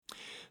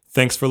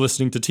Thanks for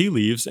listening to Tea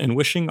Leaves and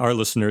wishing our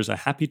listeners a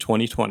happy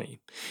 2020.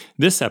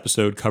 This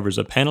episode covers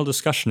a panel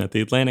discussion at the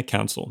Atlantic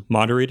Council,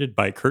 moderated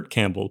by Kurt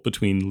Campbell,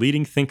 between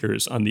leading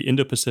thinkers on the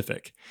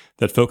Indo-Pacific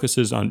that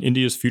focuses on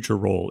India's future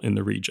role in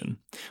the region.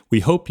 We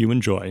hope you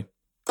enjoy.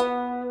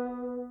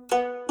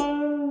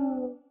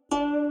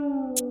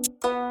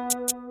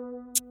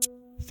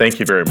 Thank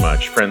you very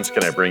much. Friends,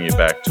 can I bring you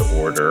back to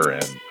order?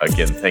 And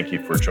again, thank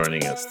you for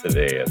joining us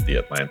today at the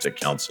Atlantic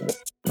Council.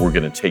 We're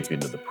going to take you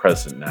into the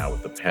present now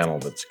with a panel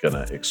that's going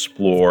to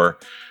explore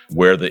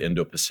where the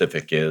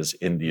Indo-Pacific is,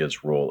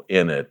 India's role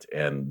in it,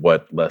 and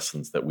what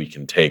lessons that we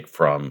can take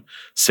from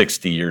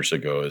 60 years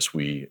ago as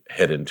we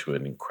head into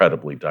an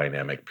incredibly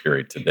dynamic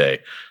period today.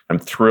 I'm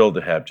thrilled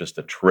to have just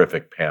a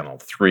terrific panel,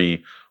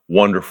 three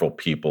wonderful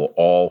people,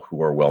 all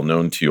who are well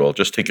known to you. I'll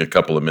just take a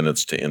couple of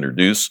minutes to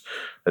introduce.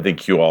 I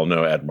think you all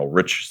know Admiral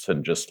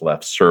Richardson just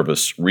left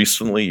service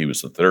recently. He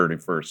was the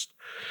 31st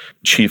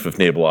Chief of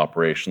Naval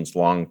Operations,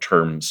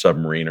 long-term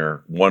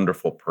submariner,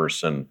 wonderful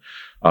person,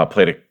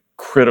 played a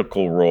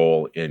critical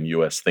role in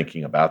U.S.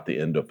 thinking about the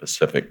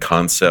Indo-Pacific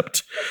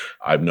concept.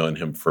 I've known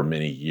him for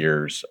many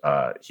years.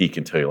 He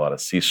can tell you a lot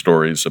of sea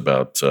stories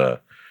about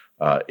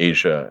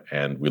Asia,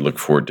 and we look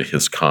forward to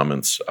his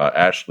comments.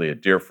 Ashley, a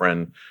dear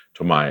friend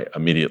to my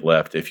immediate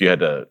left, if you had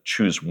to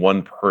choose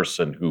one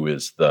person who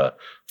is the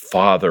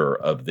father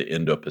of the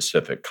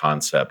Indo-Pacific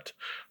concept,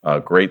 a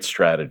great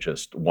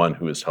strategist, one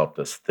who has helped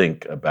us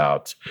think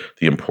about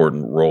the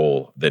important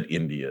role that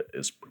India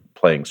is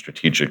playing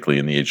strategically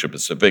in the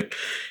Asia-Pacific,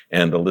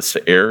 and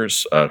Alyssa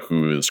Ayres,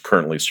 who is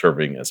currently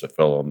serving as a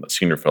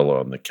senior fellow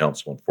on the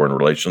Council on Foreign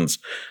Relations.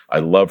 I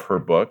love her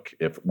book.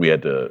 If we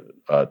had to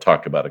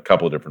talk about a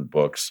couple of different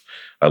books,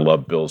 I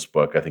love Bill's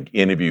book. I think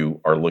any of you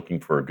are looking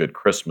for a good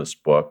Christmas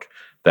book,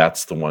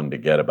 that's the one to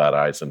get about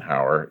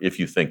Eisenhower. If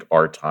you think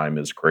Our Time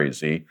is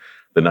Crazy,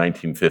 the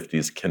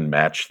 1950s can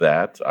match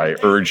that. I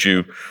urge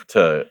you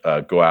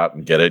to go out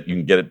and get it. You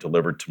can get it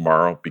delivered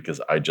tomorrow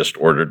because I just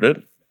ordered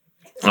it.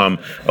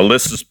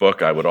 Alyssa's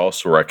book, I would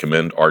also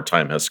recommend, Our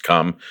Time Has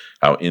Come,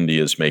 How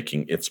India is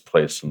Making Its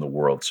Place in the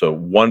World. So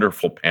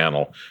wonderful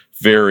panel.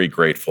 Very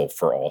grateful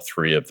for all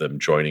three of them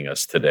joining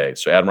us today.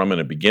 So Adam, I'm going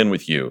to begin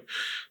with you.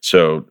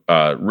 So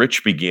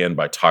Rich began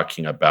by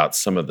talking about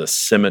some of the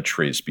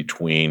symmetries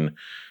between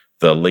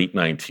the late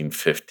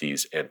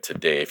 1950s and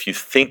today. If you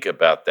think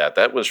about that,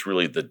 that was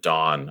really the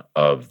dawn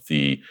of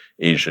the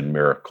Asian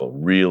miracle.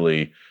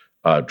 Really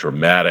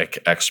dramatic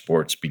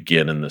exports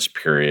begin in this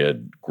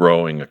period,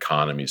 growing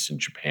economies in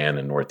Japan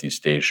and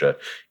Northeast Asia,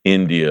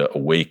 India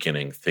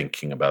awakening,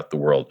 thinking about the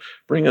world.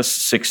 Bring us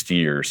 60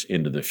 years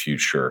into the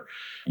future.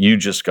 You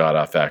just got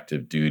off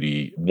active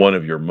duty. One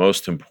of your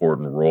most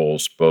important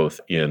roles,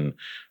 both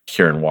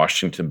here in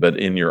Washington, but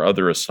in your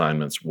other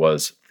assignments,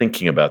 was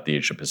thinking about the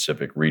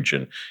Asia-Pacific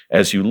region.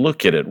 As you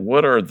look at it,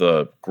 what are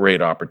the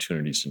great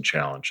opportunities and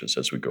challenges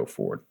as we go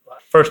forward?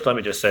 First, let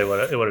me just say what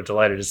a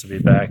delight it is to be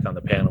back on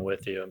the panel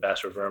with you.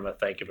 Ambassador Verma,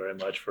 thank you very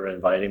much for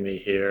inviting me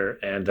here.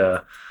 And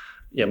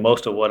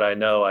most of what I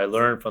know, I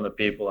learned from the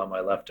people on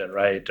my left and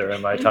right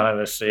during my time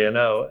as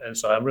CNO. And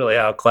so I'm really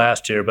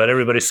outclassed here, but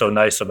everybody's so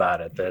nice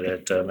about it that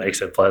it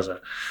makes it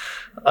pleasant.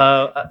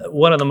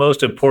 One of the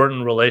most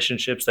important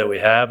relationships that we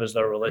have is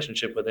our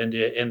relationship with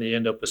India in the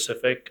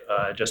Indo-Pacific.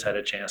 I just had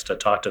a chance to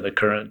talk to the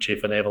current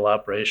Chief of Naval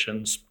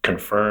Operations,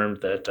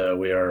 confirmed that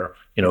we are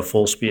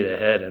full speed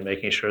ahead in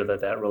making sure that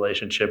that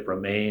relationship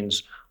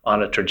remains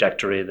on a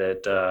trajectory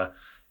that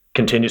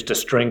continues to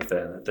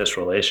strengthen this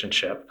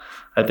relationship.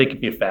 I think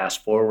if you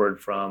fast forward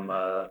from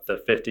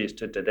the 50s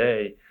to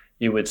today,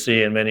 you would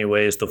see in many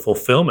ways the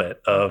fulfillment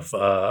of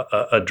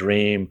a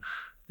dream.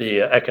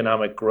 The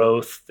economic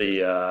growth,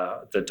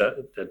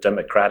 the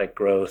democratic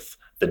growth,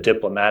 the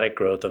diplomatic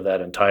growth of that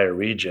entire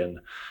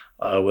region,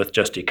 with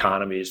just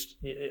economies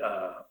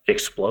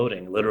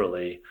exploding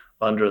literally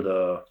under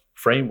the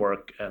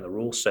framework and the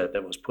rule set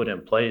that was put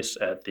in place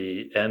at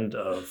the end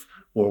of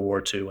World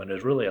War II, and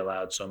has really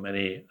allowed so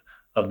many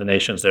of the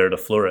nations there to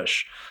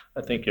flourish.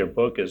 I think your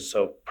book is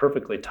so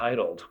perfectly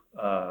titled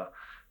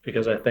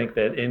because I think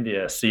that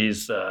India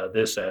sees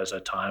this as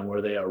a time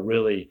where they are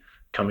really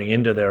coming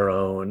into their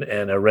own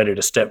and are ready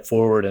to step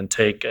forward and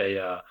take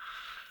a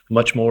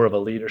much more of a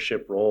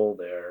leadership role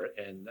there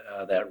in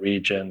that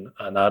region,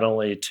 not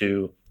only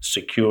to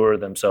secure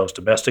themselves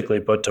domestically,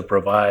 but to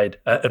provide,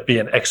 be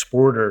an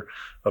exporter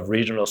of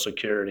regional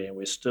security. And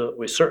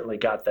we certainly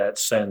got that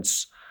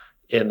sense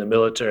in the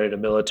military to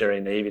military,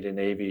 Navy to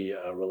Navy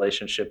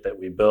relationship that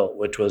we built,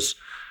 which was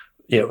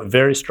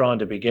very strong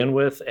to begin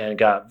with and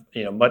got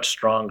much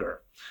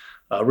stronger,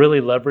 really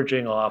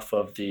leveraging off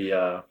of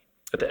the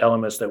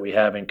elements that we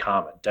have in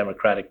common: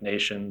 democratic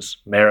nations,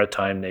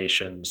 maritime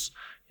nations,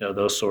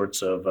 those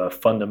sorts of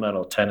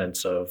fundamental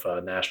tenets of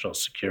national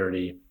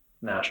security,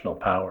 national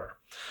power.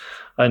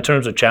 In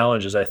terms of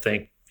challenges, I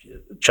think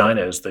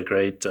China is the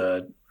great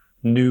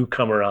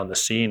newcomer on the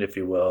scene, if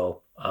you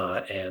will,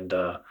 and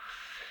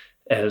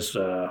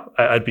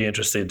I'd be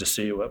interested to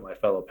see what my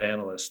fellow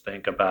panelists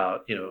think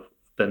about,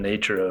 the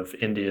nature of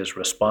India's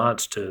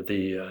response to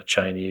the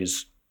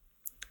Chinese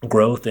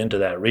growth into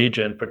that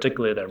region,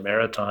 particularly their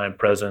maritime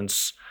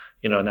presence,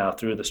 now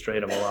through the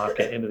Strait of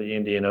Malacca into the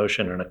Indian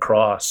Ocean and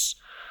across.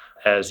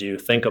 As you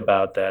think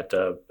about that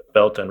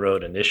Belt and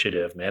Road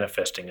Initiative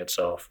manifesting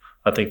itself,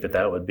 I think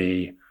that would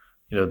be,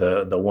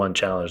 the one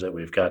challenge that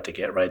we've got to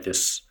get right,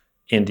 this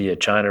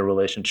India-China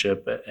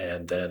relationship,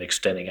 and then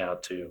extending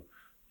out to,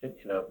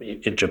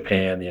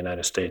 Japan, the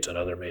United States, and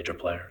other major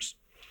players.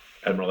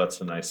 Admiral, that's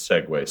a nice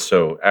segue.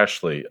 So,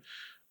 Ashley,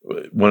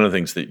 one of the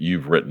things that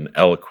you've written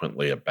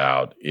eloquently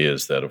about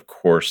is that, of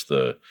course,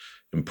 the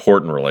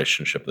important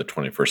relationship of the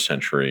 21st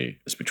century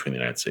is between the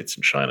United States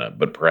and China,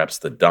 but perhaps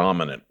the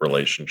dominant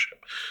relationship,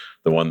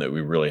 the one that we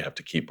really have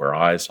to keep our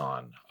eyes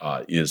on,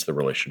 is the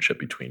relationship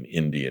between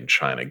India and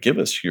China. Give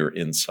us your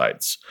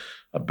insights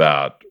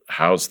about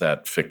how's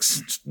that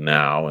fixed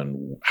now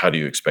and how do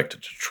you expect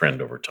it to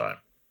trend over time?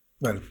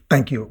 Well,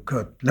 thank you,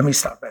 Kurt. Let me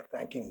start by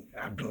thanking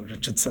Admiral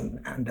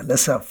Richardson and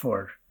Alyssa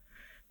for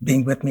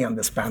being with me on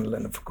this panel.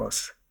 And of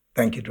course,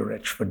 thank you to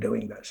Rich for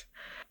doing this.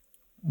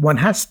 One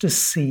has to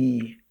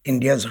see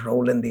India's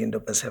role in the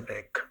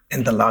Indo-Pacific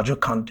in the larger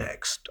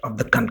context of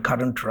the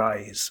concurrent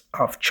rise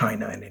of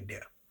China and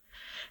India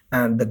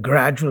and the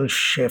gradual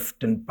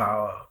shift in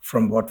power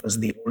from what was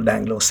the old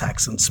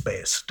Anglo-Saxon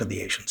space to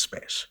the Asian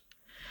space.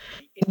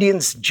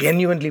 Indians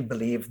genuinely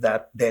believe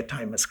that their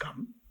time has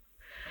come,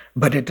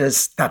 but it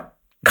is that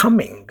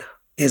coming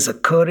is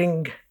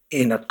occurring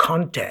in a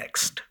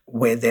context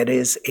where there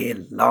is a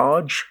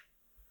large,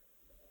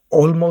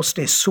 almost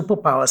a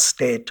superpower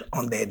state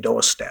on their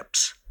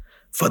doorsteps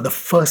for the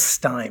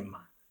first time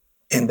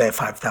in their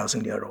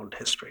 5,000-year-old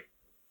history.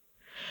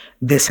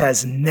 This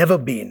has never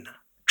been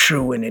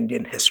true in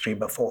Indian history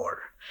before,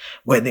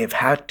 where they've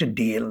had to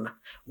deal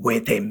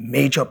with a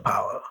major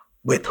power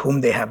with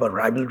whom they have a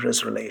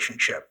rivalrous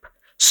relationship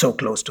so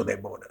close to their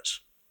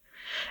borders.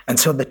 And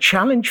so the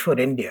challenge for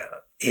India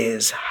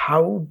is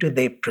how do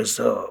they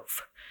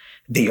preserve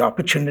the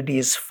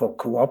opportunities for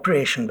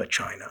cooperation with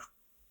China,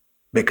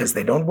 because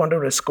they don't want to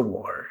risk a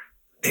war.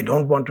 They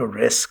don't want to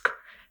risk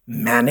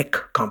manic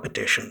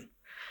competition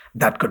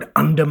that could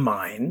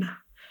undermine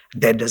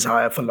their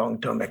desire for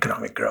long-term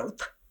economic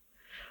growth,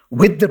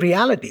 with the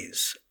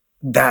realities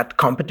that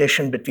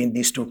competition between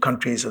these two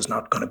countries is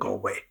not going to go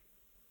away.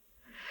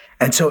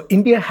 And so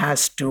India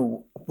has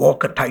to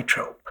walk a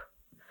tightrope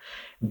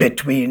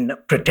between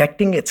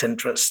protecting its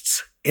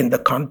interests in the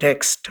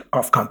context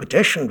of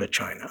competition with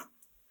China,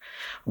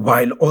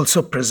 while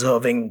also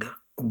preserving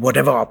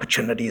whatever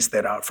opportunities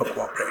there are for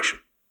cooperation.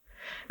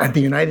 And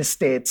the United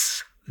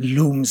States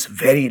looms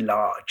very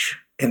large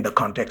in the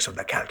context of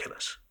the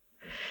calculus.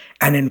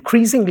 And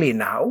increasingly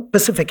now,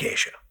 Pacific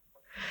Asia,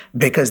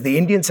 because the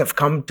Indians have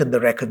come to the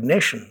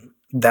recognition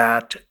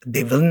that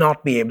they will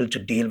not be able to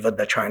deal with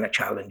the China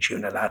challenge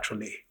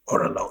unilaterally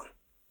or alone.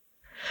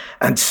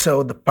 And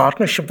so the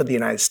partnership with the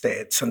United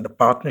States and the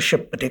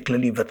partnership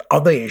particularly with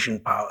other Asian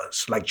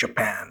powers like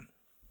Japan,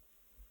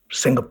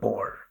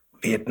 Singapore,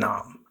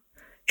 Vietnam,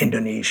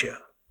 Indonesia,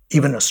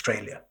 even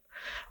Australia,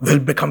 will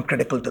become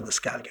critical to this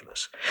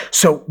calculus.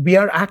 So we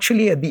are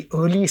actually at the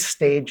early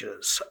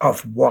stages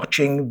of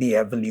watching the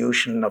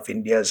evolution of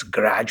India's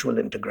gradual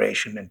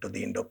integration into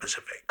the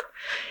Indo-Pacific.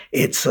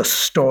 It's a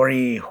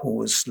story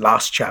whose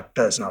last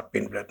chapter has not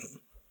been written,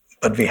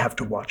 but we have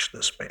to watch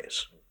this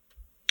space.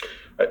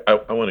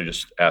 I want to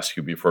just ask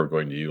you before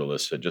going to you,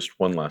 Alyssa, just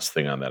one last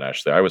thing on that,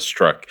 Ashley. I was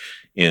struck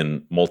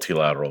in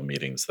multilateral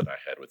meetings that I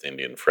had with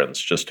Indian friends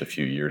just a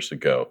few years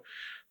ago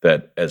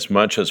that as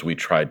much as we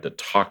tried to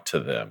talk to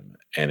them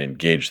and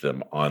engage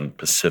them on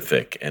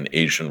Pacific and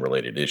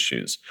Asian-related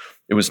issues,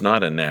 it was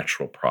not a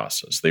natural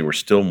process. They were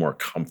still more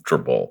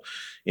comfortable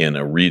in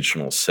a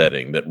regional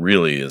setting that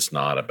really is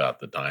not about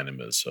the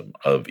dynamism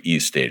of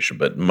East Asia,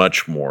 but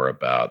much more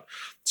about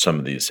some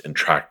of these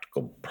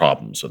intractable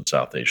problems in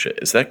South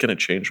Asia. Is that going to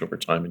change over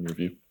time in your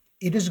view?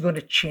 It is going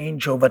to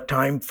change over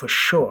time for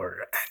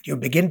sure. And you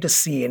begin to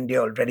see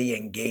India already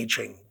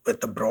engaging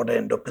with the broader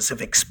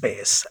Indo-Pacific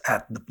space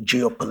at the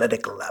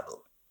geopolitical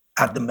level,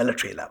 at the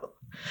military level.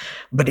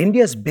 But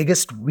India's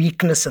biggest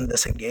weakness in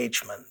this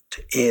engagement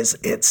is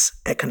its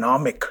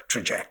economic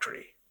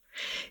trajectory.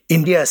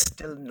 India is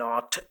still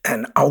not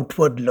an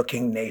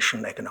outward-looking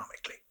nation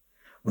economically,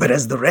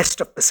 whereas the rest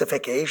of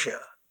Pacific Asia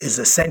is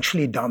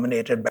essentially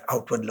dominated by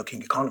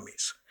outward-looking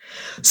economies.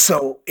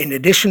 So in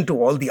addition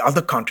to all the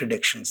other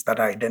contradictions that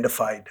I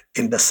identified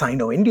in the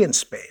Sino-Indian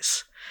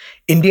space,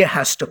 India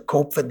has to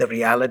cope with the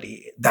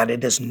reality that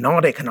it is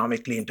not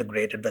economically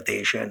integrated with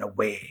Asia in a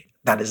way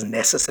that is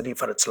necessary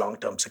for its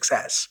long-term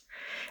success.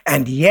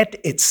 And yet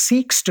it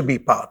seeks to be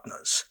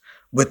partners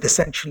with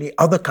essentially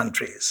other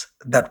countries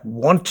that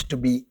want to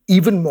be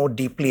even more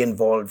deeply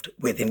involved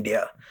with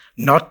India,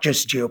 not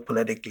just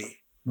geopolitically,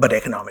 but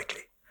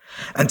economically.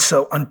 And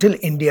so until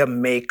India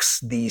makes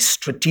the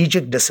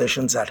strategic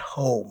decisions at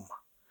home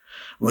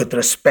with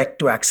respect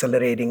to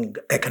accelerating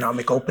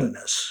economic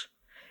openness,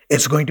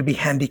 it's going to be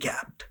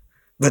handicapped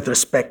with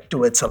respect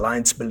to its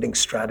alliance building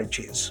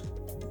strategies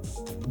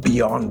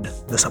beyond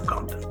the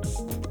subcontinent.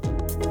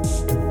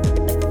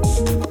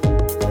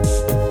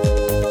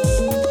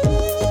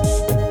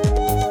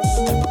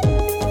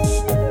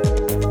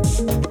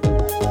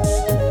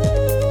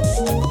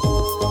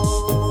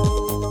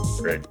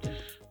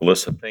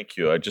 Alyssa, thank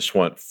you. I just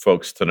want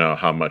folks to know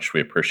how much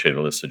we appreciate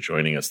Alyssa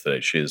joining us today.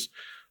 She's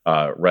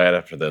right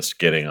after this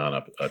getting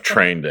on a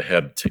train to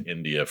head to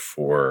India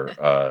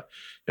for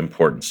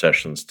important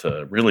sessions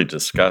to really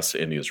discuss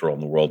India's role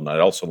in the world. And I'd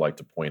also like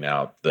to point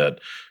out that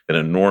an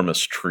enormous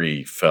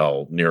tree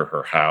fell near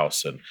her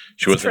house, and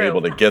she wasn't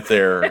able to get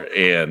there.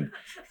 And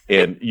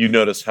you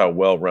notice how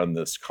well run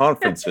this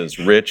conference is.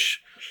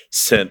 Rich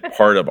sent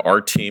part of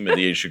our team in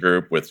the Asia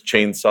group with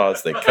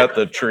chainsaws. They cut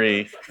the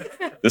tree.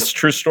 This is a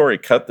true story.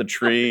 Cut the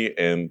tree,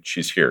 and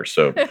she's here.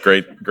 So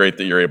great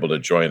that you're able to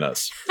join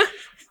us.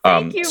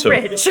 Thank you,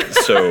 Rich.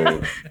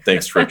 So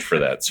thanks, Rich, for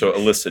that. So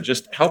Alyssa,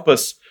 just help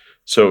us.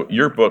 So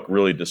your book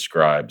really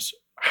describes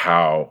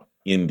how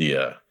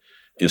India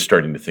is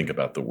starting to think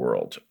about the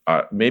world.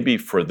 Maybe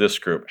for this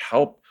group,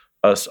 help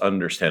us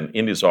understand.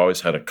 India's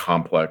always had a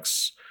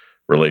complex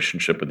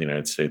relationship with the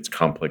United States,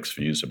 complex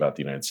views about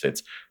the United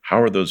States.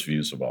 How are those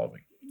views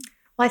evolving?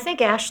 Well, I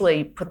think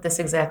Ashley put this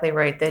exactly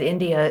right, that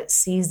India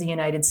sees the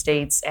United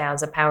States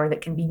as a power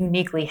that can be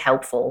uniquely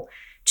helpful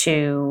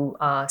to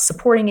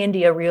supporting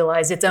India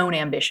realize its own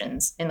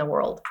ambitions in the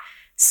world.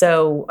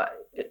 So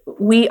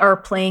we are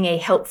playing a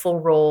helpful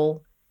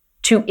role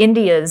to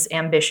India's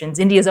ambitions,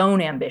 India's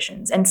own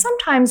ambitions. And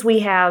sometimes we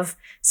have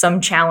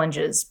some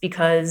challenges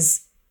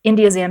because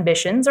India's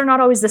ambitions are not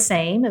always the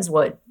same as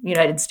what the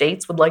United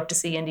States would like to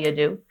see India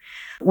do.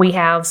 We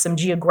have some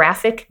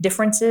geographic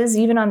differences,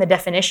 even on the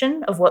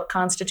definition of what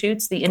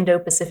constitutes the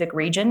Indo-Pacific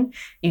region.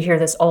 You hear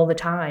this all the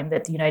time,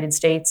 that the United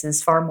States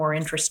is far more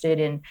interested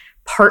in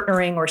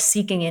partnering or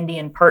seeking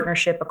Indian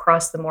partnership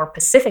across the more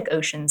Pacific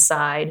Ocean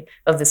side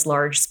of this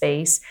large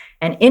space.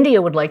 And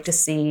India would like to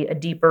see a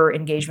deeper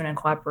engagement and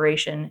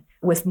cooperation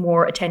with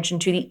more attention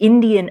to the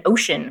Indian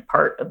Ocean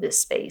part of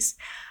this space.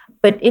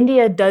 But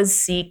India does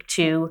seek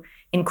to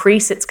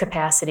increase its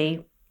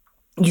capacity.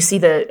 You see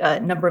the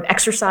number of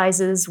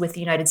exercises with the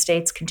United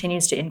States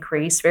continues to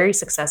increase very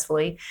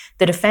successfully.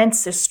 The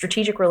defense, the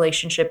strategic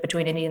relationship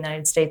between India and the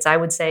United States, I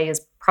would say,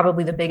 is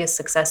probably the biggest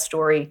success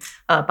story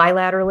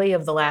bilaterally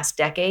of the last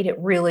decade. It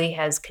really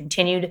has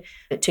continued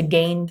to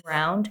gain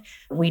ground.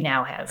 We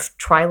now have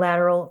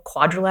trilateral,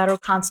 quadrilateral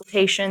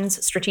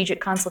consultations,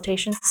 strategic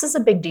consultations. This is a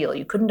big deal.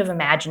 You couldn't have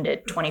imagined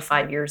it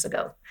 25 years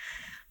ago.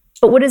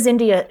 But what does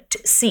India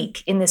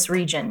seek in this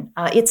region?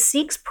 It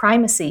seeks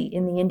primacy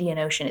in the Indian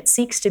Ocean. It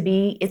seeks to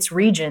be its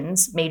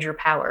region's major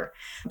power.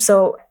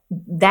 So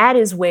that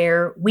is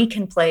where we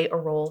can play a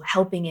role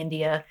helping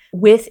India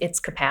with its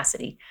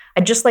capacity.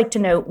 I'd just like to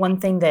note one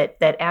thing that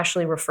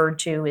Ashley referred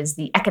to is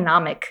the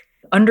economic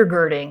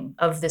undergirding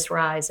of this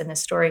rise in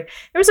this story.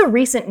 There was a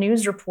recent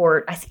news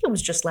report, I think it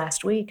was just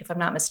last week, if I'm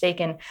not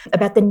mistaken,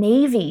 about the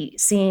Navy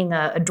seeing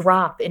a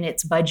drop in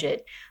its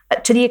budget.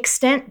 To the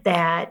extent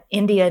that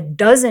India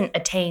doesn't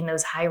attain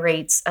those high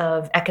rates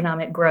of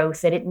economic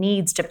growth that it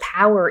needs to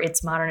power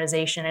its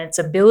modernization and its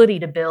ability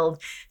to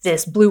build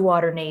this blue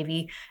water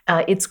navy,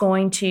 it's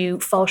going to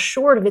fall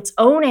short of its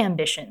own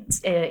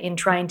ambitions in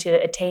trying to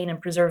attain and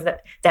preserve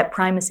that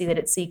primacy that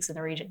it seeks in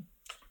the region.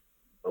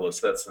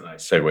 Alyssa, that's a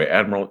nice segue.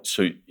 Admiral,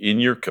 so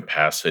in your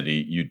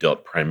capacity, you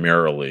dealt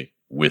primarily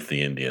with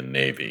the Indian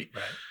Navy.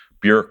 Right.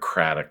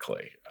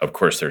 Bureaucratically, of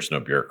course, there's no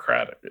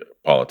bureaucratic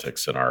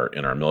politics in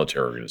our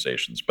military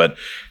organizations. But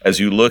as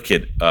you look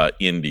at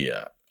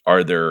India,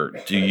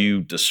 do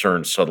you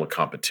discern subtle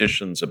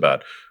competitions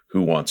about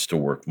who wants to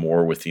work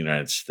more with the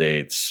United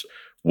States,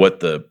 what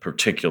the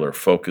particular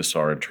focus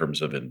are in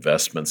terms of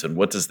investments, and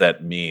what does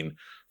that mean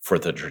for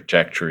the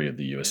trajectory of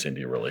the U.S.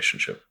 India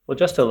relationship? Well,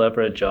 just to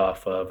leverage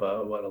off of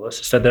what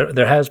Alyssa said,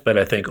 there has been,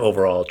 I think,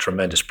 overall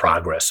tremendous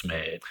progress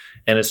made.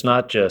 And it's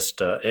not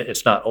just,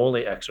 it's not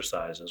only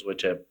exercises,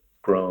 which have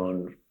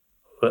grown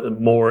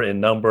more in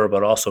number,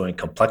 but also in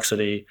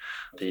complexity.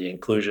 The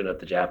inclusion of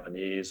the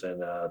Japanese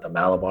and the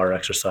Malabar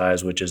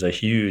exercise, which is a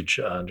huge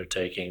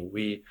undertaking.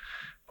 We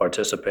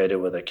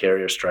participated with a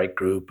carrier strike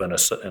group and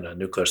a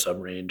nuclear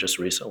submarine just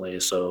recently.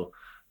 So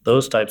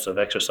those types of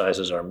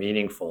exercises are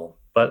meaningful,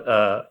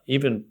 but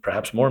even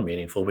perhaps more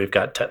meaningful, we've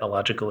got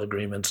technological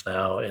agreements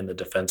now in the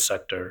defense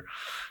sector,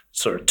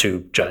 sort of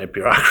two giant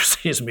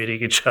bureaucracies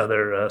meeting each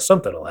other.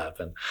 Something will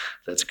happen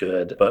that's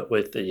good. But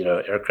with the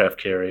aircraft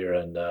carrier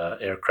and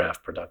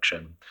aircraft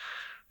production,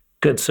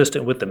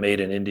 consistent with the Made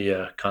in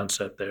India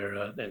concept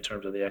there in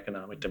terms of the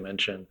economic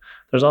dimension.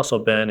 There's also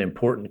been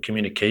important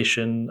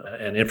communication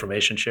and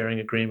information sharing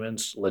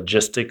agreements,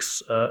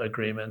 logistics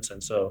agreements,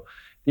 and so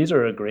these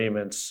are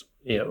agreements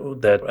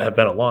that have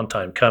been a long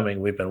time coming.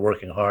 We've been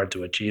working hard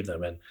to achieve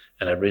them and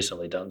have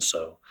recently done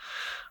so.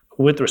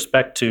 With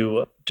respect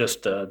to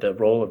just the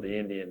role of the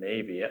Indian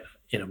Navy,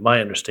 my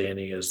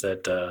understanding is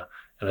that,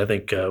 and I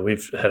think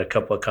we've had a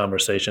couple of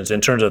conversations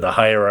in terms of the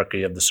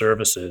hierarchy of the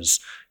services,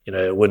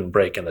 it wouldn't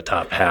break in the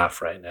top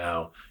half right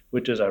now,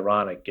 which is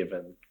ironic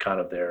given kind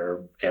of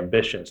their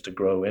ambitions to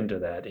grow into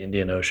that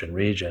Indian Ocean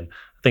region.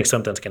 I think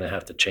something's going to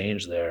have to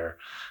change there.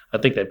 I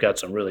think they've got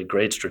some really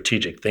great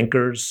strategic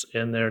thinkers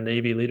in their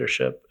Navy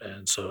leadership,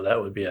 and so that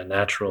would be a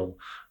natural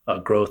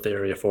growth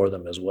area for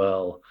them as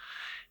well.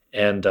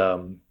 And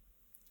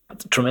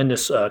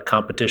tremendous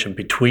competition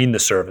between the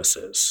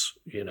services,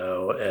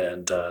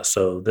 and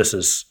so this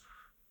is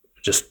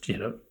just,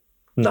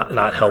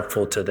 not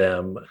helpful to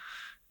them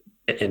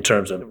in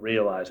terms of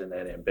realizing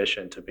that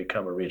ambition to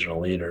become a regional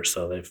leader.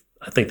 So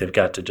I think they've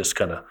got to just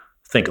kind of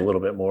think a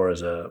little bit more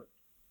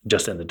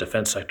just in the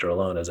defense sector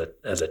alone as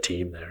a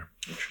team there.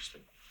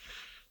 Interesting.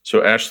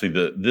 So, Ashley,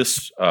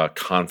 this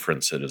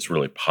conference that is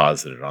really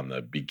posited on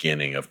the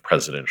beginning of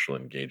presidential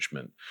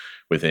engagement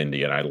with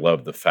India, and I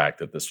love the fact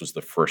that this was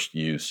the first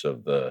use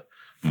of the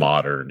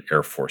modern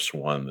Air Force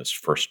One, this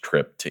first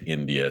trip to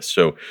India.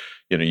 So,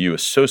 you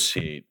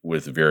associate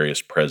with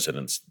various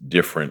presidents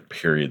different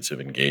periods of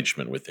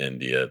engagement with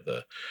India,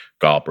 the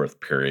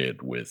Galbraith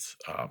period with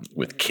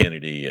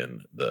Kennedy,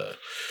 and the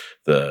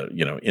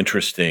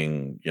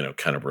interesting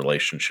kind of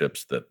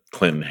relationships that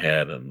Clinton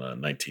had in the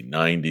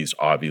 1990s.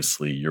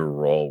 Obviously, your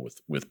role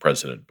with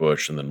President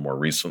Bush, and then more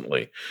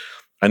recently.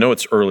 I know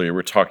it's earlier.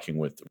 We're talking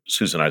with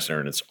Susan Eisner,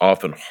 and it's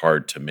often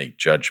hard to make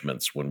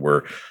judgments when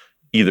we're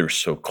either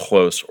so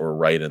close or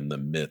right in the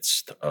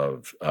midst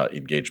of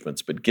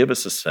engagements. But give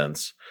us a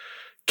sense,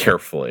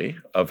 carefully,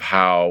 of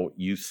how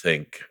you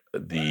think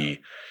the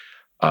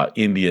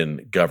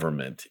Indian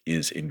government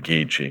is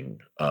engaging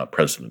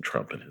President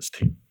Trump and his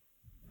team.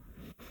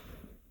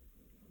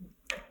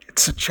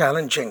 It's a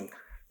challenging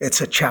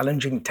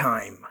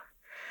time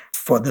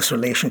for this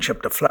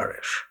relationship to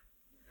flourish.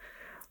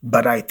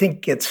 But I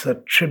think it's a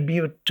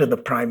tribute to the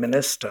Prime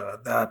Minister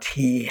that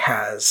he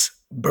has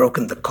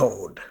broken the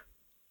code.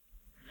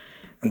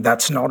 And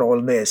that's not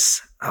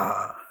always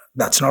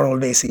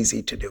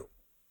easy to do.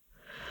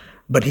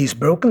 But he's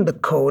broken the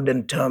code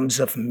in terms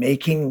of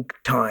making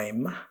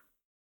time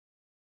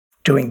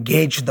to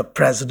engage the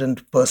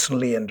president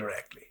personally and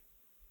directly.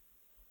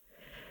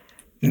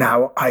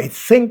 Now, I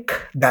think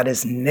that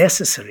is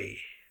necessary,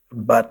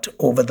 but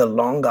over the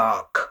long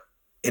arc,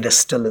 it is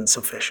still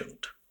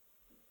insufficient.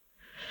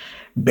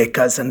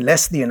 Because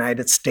unless the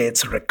United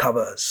States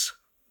recovers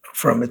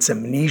from its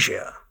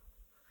amnesia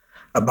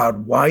about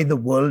why the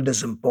world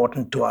is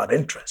important to our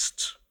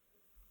interests,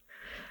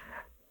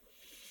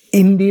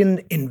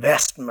 Indian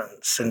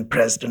investments in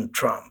President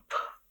Trump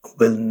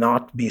will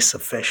not be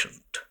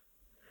sufficient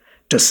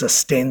to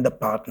sustain the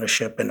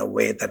partnership in a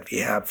way that we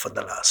have for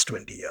the last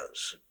 20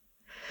 years.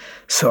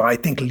 So I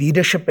think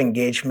leadership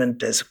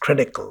engagement is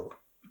critical,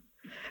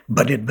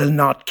 but it will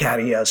not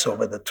carry us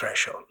over the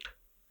threshold.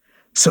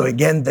 So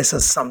again, this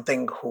is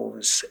something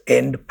whose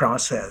end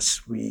process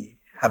we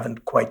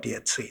haven't quite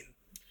yet seen.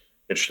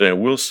 Interesting. I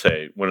will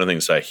say one of the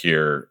things I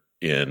hear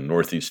in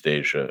Northeast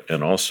Asia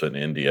and also in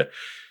India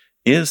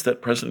is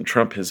that President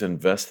Trump has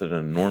invested an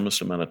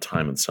enormous amount of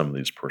time in some of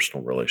these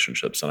personal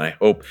relationships. And I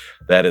hope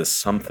that is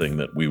something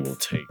that we will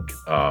take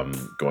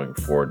going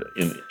forward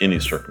in any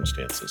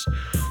circumstances.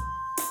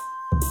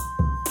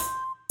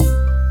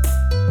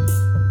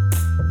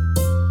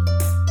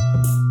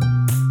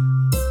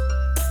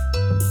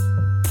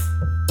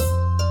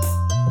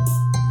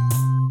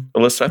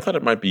 Alyssa, I thought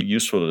it might be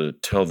useful to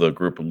tell the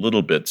group a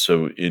little bit.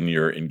 So in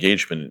your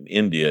engagement in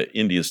India,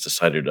 India's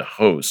decided to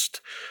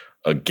host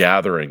a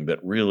gathering that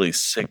really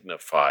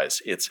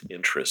signifies its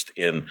interest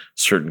in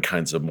certain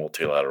kinds of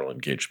multilateral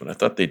engagement. I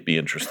thought they'd be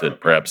interested,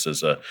 perhaps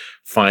as a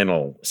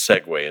final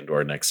segue into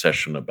our next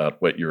session,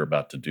 about what you're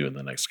about to do in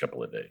the next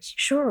couple of days.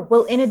 Sure.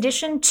 Well, in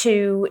addition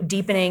to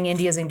deepening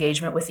India's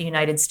engagement with the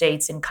United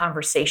States in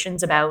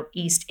conversations about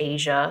East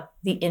Asia,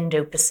 the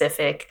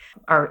Indo-Pacific,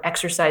 our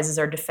exercises,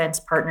 our defense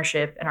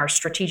partnership, and our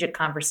strategic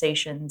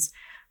conversations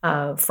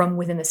from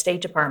within the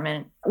State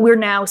Department, we're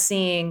now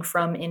seeing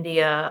from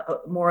India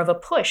more of a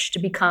push to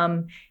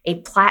become a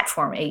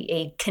platform,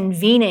 a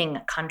convening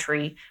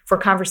country for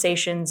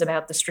conversations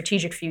about the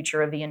strategic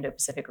future of the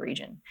Indo-Pacific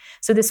region.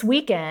 So this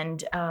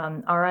weekend,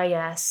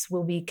 RIS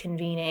will be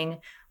convening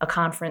a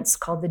conference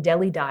called the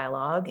Delhi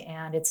Dialogue,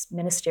 and it's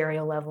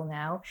ministerial level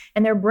now.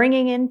 And they're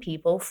bringing in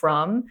people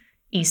from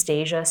East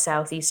Asia,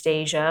 Southeast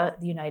Asia,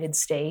 the United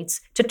States,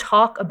 to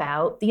talk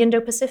about the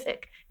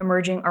Indo-Pacific,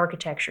 emerging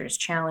architectures,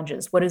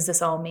 challenges. What does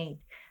this all mean?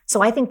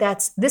 So I think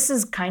this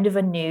is kind of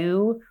a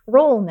new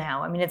role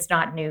now. I mean, it's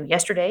not new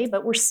yesterday,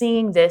 but we're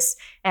seeing this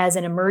as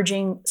an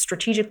emerging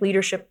strategic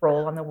leadership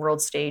role on the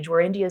world stage,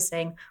 where India is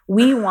saying,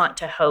 we want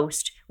to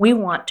host, we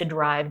want to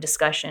drive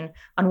discussion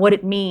on what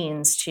it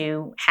means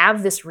to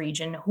have this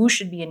region, who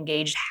should be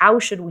engaged, how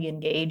should we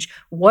engage,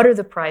 what are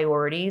the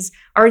priorities,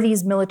 are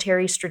these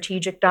military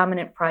strategic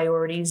dominant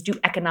priorities, do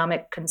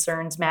economic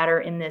concerns matter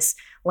in this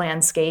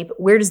landscape,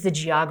 where does the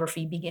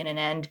geography begin and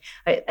end?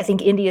 I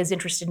think India is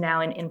interested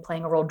now in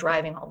playing a role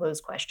driving all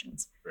those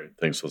questions. Great,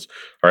 thanks, Liz.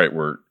 All right,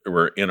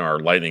 we're in our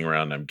lightning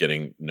round. I'm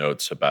getting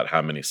notes about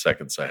how many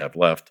seconds I have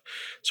left.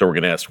 So we're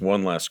going to ask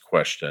one last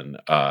question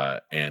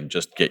and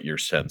just get your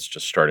sense,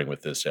 just starting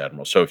with this,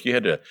 Admiral. So if you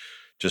had to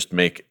just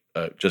make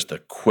just a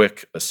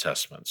quick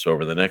assessment. So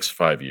over the next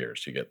 5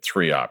 years, you get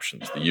three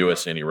options. The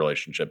U.S. India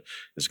relationship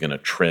is going to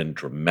trend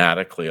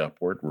dramatically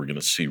upward. We're going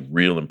to see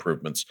real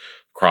improvements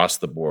across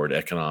the board,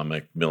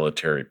 economic,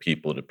 military,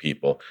 people to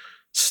people.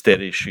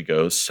 Steady she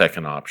goes,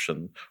 second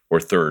option. Or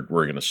third,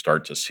 we're going to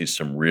start to see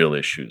some real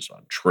issues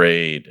on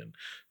trade and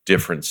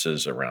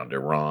differences around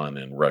Iran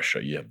and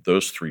Russia. You have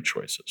those three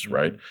choices,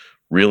 right?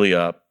 Really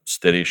up,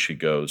 steady she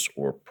goes,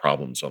 or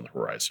problems on the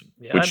horizon.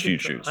 Yeah, Which do you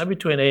choose? I'm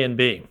between A and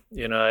B.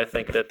 I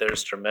think that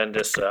there's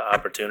tremendous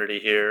opportunity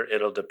here.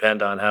 It'll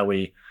depend on how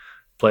we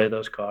play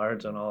those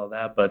cards and all of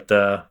that. But,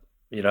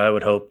 I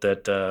would hope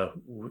that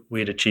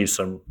we'd achieve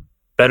some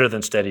better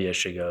than steady as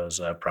she goes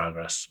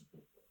progress.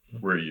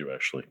 Where are you,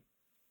 Ashley?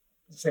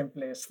 Same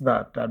place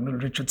that Admiral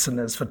Richardson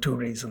is for two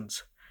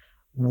reasons.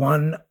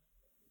 One,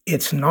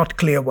 it's not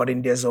clear what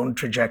India's own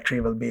trajectory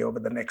will be over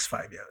the next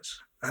 5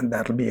 years. And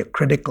that'll be a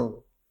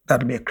critical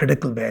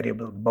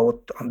variable, both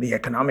on the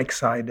economic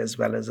side as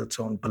well as its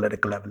own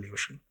political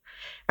evolution.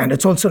 And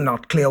it's also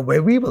not clear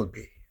where we will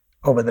be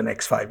over the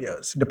next 5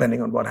 years,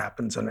 depending on what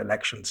happens in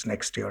elections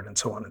next year and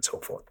so on and so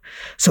forth.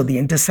 So the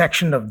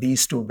intersection of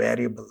these two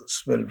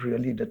variables will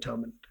really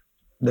determine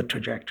the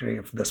trajectory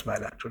of this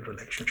bilateral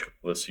relationship.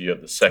 Alyssa, you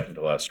have the second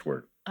to last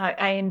word.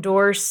 I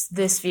endorse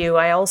this view.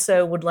 I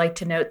also would like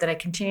to note that I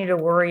continue to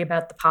worry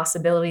about the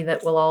possibility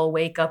that we'll all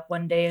wake up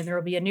one day and there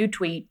will be a new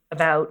tweet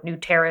about new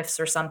tariffs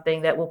or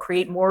something that will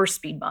create more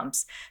speed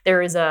bumps.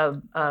 There is a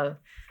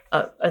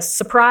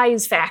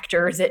surprise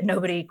factor that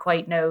nobody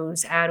quite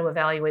knows how to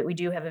evaluate. We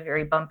do have a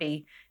very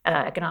bumpy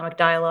economic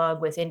dialogue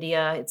with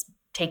India. It's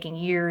taking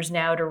years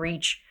now to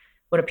reach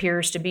what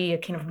appears to be a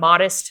kind of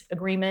modest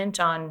agreement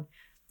on,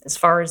 as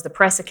far as the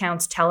press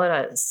accounts tell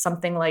it,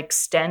 something like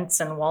stents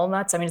and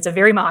walnuts. I mean, it's a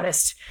very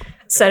modest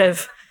set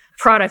of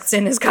products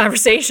in this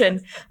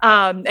conversation,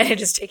 and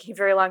it's just taking a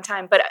very long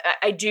time. But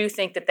I do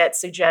think that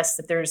suggests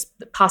that there's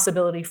the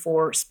possibility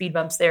for speed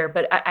bumps there.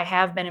 But I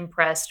have been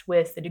impressed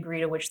with the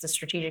degree to which the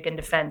strategic and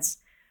defense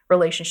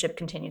relationship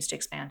continues to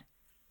expand.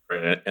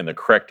 And the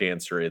correct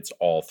answer, it's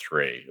all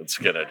three. It's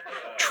going to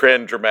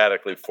trend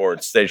dramatically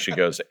forward, steady she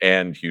goes,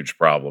 and huge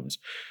problems.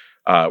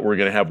 We're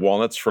going to have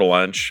walnuts for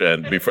lunch,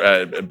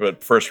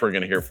 but first we're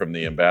going to hear from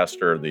the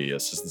ambassador, the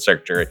assistant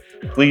secretary.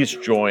 Please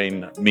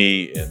join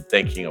me in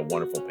thanking a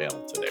wonderful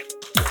panel today.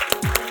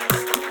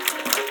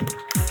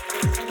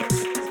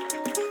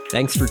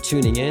 Thanks for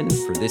tuning in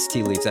for this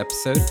Tea Leaves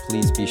episode.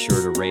 Please be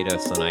sure to rate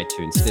us on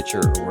iTunes, Stitcher,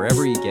 or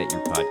wherever you get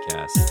your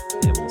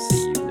podcasts.